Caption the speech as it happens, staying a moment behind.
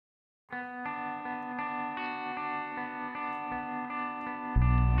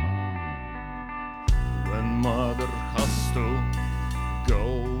mother has to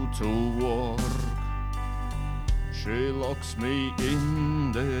go to work, she locks me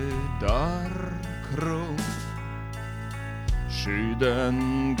in the dark room. She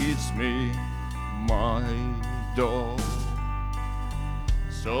then gives me my doll,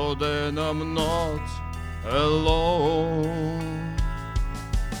 so then I'm not alone.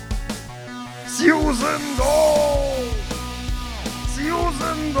 Susan Doll!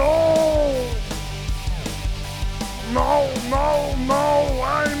 Susan Doll! No, no, no,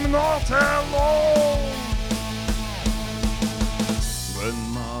 I'm not alone! When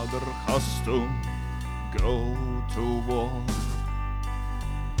mother has to go to work,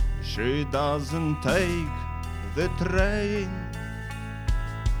 she doesn't take the train.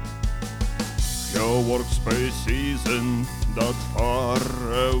 Her workspace isn't that far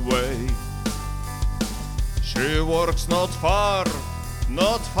away. She works not far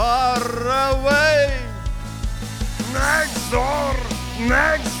away. Next door,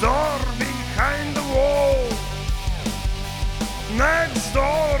 behind the wall. Next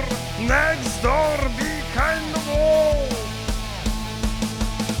door, behind the wall.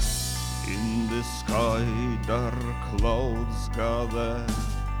 In the sky dark clouds gather.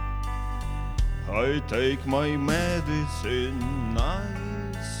 I take my medicine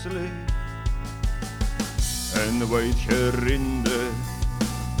nicely and wait here in the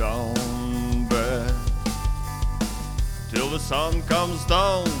down bed till the sun comes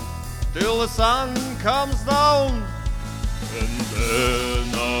down, and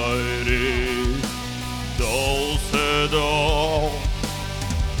then I read Dulce.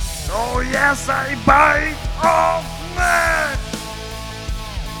 Oh yes, I bite off neck.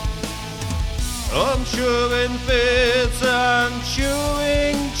 I'm chewing bits and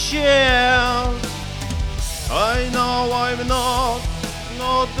chewing chairs. I know I'm not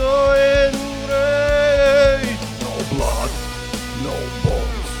doing great. No blood, no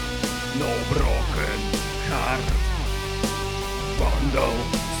bones, no broken heart. Vandal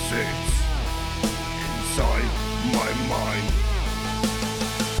sits inside my mind.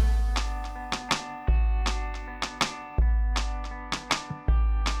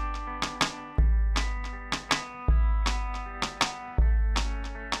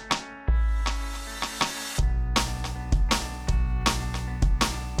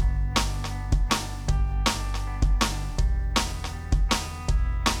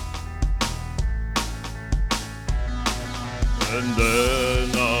 And then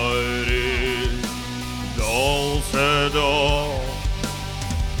I read Dulce.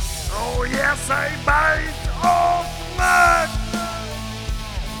 Oh yes, I bite off neck.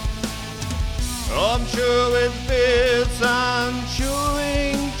 I'm chewing bits and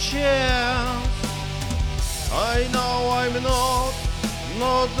chewing chairs. I know I'm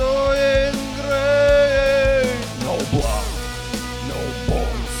not doing